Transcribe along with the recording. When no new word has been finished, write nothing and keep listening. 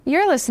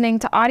You're listening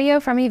to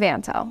audio from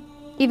Evantel.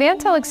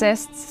 Evantel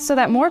exists so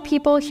that more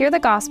people hear the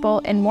gospel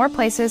in more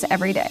places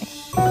every day.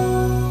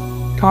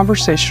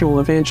 Conversational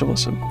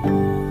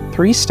Evangelism.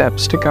 3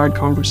 Steps to Guide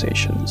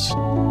Conversations.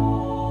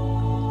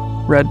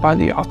 Read by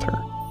the author,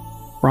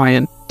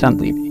 Ryan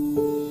Dunleavy.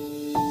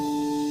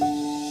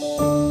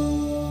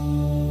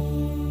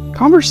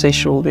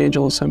 Conversational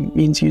evangelism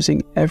means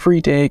using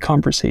everyday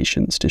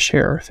conversations to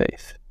share our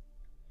faith.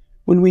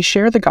 When we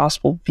share the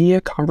gospel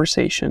via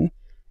conversation,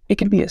 it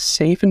can be a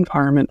safe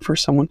environment for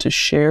someone to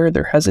share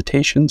their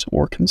hesitations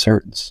or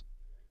concerns.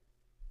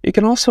 It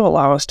can also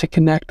allow us to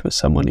connect with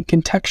someone and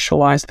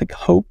contextualize the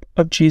hope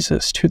of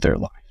Jesus to their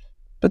life.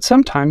 But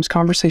sometimes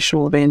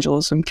conversational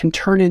evangelism can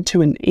turn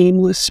into an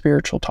aimless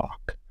spiritual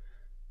talk.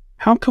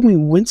 How can we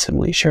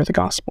winsomely share the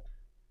gospel?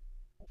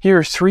 Here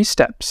are 3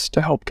 steps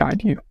to help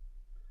guide you.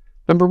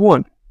 Number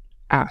 1,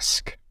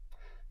 ask.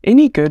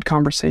 Any good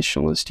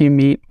conversationalist you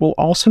meet will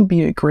also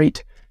be a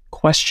great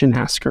question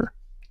asker.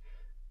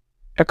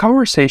 A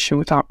conversation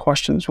without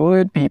questions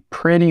would be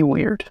pretty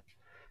weird.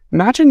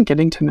 Imagine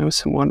getting to know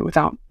someone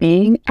without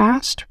being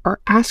asked or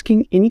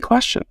asking any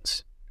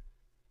questions.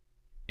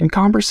 In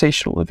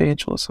conversational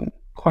evangelism,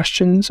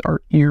 questions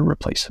are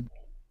irreplaceable.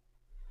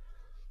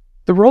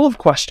 The role of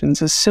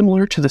questions is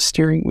similar to the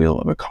steering wheel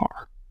of a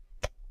car.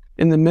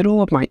 In the middle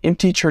of my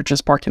empty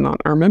church's parking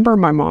lot, I remember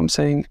my mom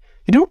saying,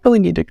 "You don't really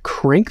need to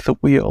crank the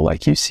wheel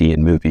like you see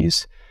in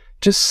movies.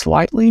 Just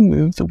slightly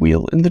move the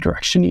wheel in the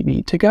direction you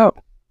need to go."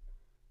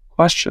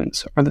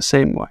 Questions are the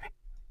same way.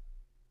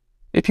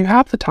 If you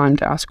have the time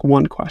to ask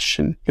one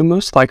question, you'll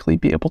most likely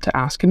be able to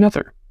ask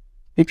another.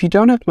 If you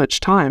don't have much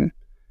time,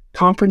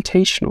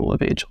 confrontational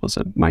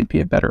evangelism might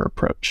be a better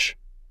approach.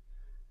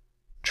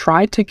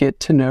 Try to get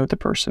to know the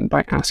person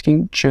by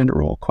asking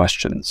general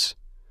questions.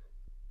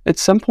 At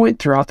some point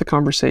throughout the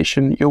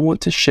conversation, you'll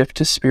want to shift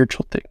to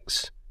spiritual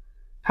things.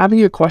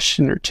 Having a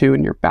question or 2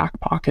 in your back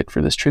pocket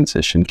for this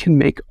transition can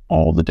make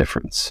all the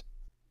difference.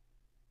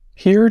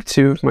 Here are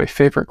 2 of my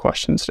favorite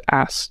questions to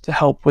ask to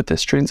help with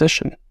this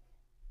transition.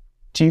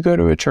 Do you go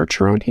to a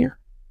church around here?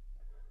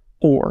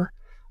 Or,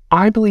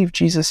 I believe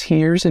Jesus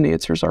hears and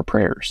answers our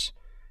prayers.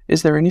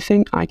 Is there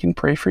anything I can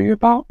pray for you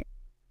about?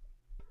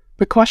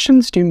 But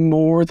questions do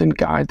more than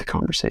guide the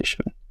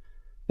conversation.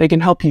 They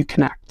can help you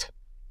connect.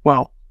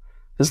 Well,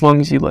 as long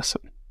as you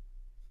listen.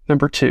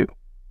 Number 2,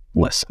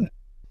 listen.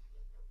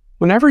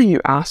 Whenever you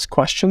ask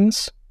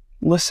questions,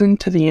 listen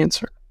to the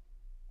answer.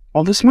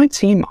 While this might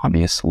seem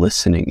obvious,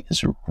 listening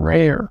is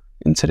rare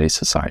in today's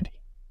society.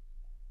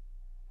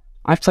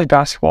 I've played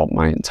basketball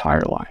my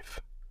entire life.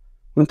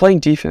 When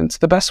playing defense,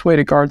 the best way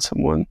to guard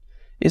someone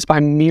is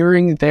by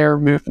mirroring their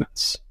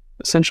movements.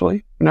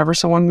 Essentially, whenever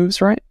someone moves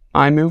right,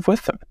 I move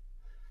with them.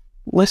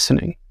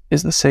 Listening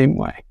is the same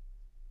way.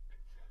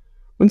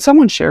 When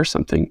someone shares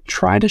something,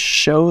 try to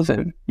show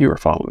them you are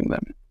following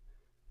them.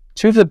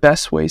 2 of the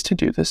best ways to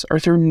do this are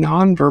through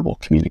nonverbal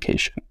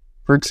communication.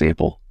 For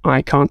example,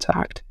 eye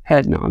contact,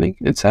 head nodding,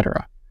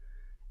 etc.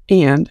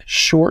 And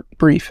short,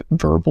 brief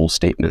verbal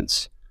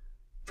statements.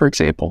 For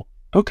example,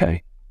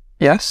 okay,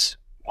 yes,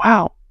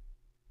 wow.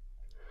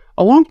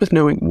 Along with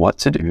knowing what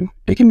to do,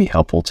 it can be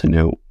helpful to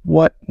know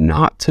what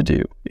not to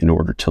do in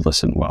order to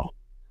listen well.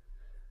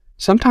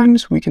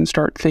 Sometimes we can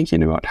start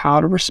thinking about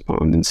how to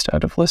respond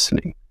instead of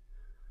listening.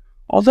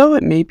 Although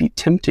it may be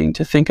tempting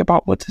to think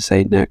about what to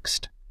say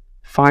next,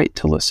 fight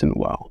to listen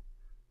well.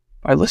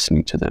 By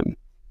listening to them,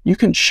 you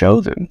can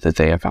show them that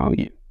they have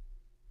value.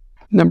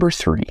 Number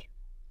 3,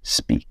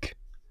 speak.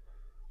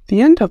 The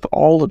end of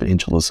all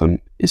evangelism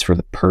is for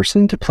the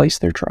person to place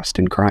their trust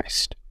in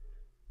Christ.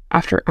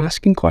 After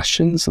asking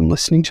questions and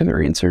listening to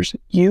their answers,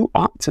 you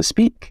ought to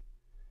speak.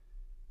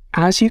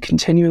 As you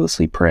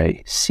continuously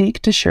pray,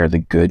 seek to share the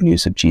good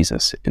news of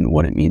Jesus and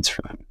what it means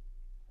for them.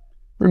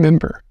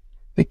 Remember,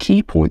 the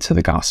key points of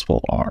the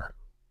gospel are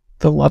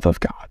the love of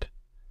God,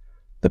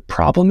 the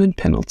problem and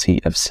penalty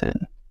of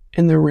sin,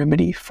 and the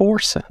remedy for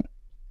sin.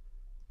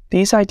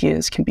 These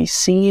ideas can be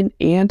seen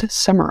and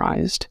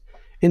summarized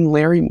in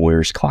Larry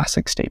Moyer's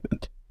classic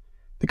statement.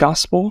 The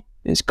gospel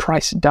is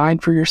Christ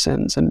died for your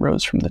sins and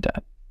rose from the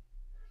dead.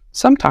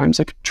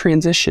 Sometimes a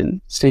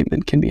transition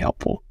statement can be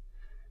helpful.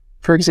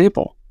 For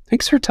example,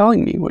 thanks for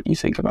telling me what you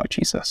think about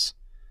Jesus.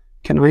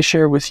 Can I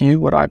share with you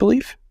what I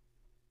believe?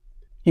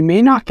 You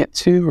may not get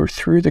to or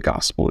through the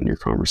gospel in your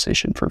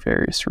conversation for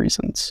various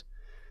reasons.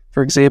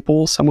 For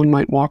example, someone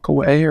might walk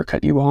away or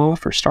cut you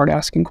off or start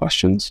asking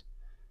questions.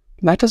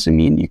 That doesn't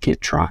mean you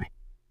can't try.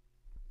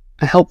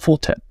 A helpful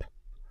tip.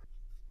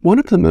 One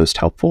of the most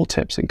helpful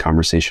tips in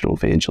conversational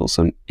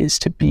evangelism is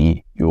to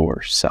be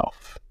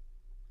yourself.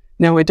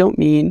 Now, I don't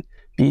mean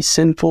be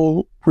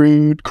sinful,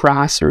 rude,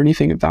 crass, or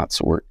anything of that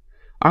sort.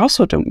 I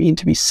also don't mean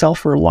to be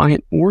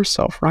self-reliant or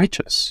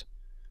self-righteous.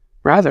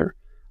 Rather,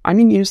 I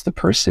mean use the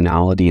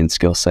personality and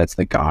skill sets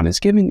that God has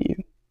given you.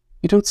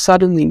 You don't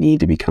suddenly need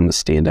to become a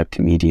stand-up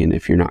comedian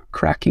if you're not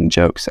cracking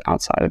jokes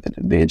outside of an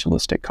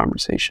evangelistic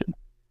conversation.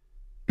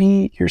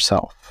 Be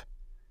yourself.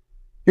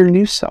 Your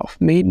new self,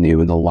 made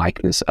new in the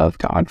likeness of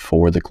God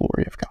for the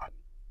glory of God.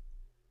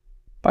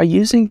 By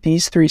using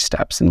these 3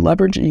 steps and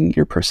leveraging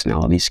your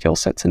personality skill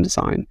sets in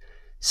design,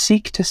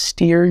 seek to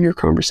steer your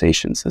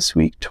conversations this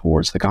week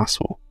towards the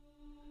gospel.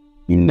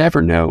 You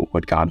never know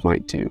what God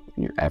might do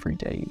in your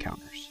everyday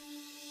encounters.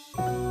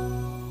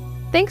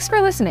 Thanks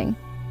for listening.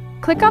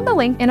 Click on the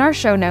link in our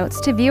show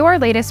notes to view our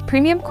latest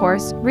premium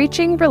course,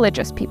 Reaching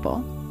Religious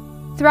People.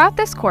 Throughout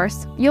this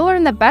course, you'll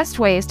learn the best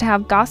ways to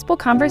have gospel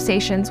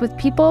conversations with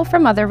people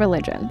from other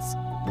religions.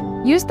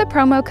 Use the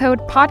promo code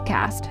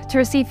PODCAST to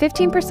receive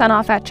 15%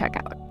 off at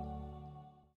checkout.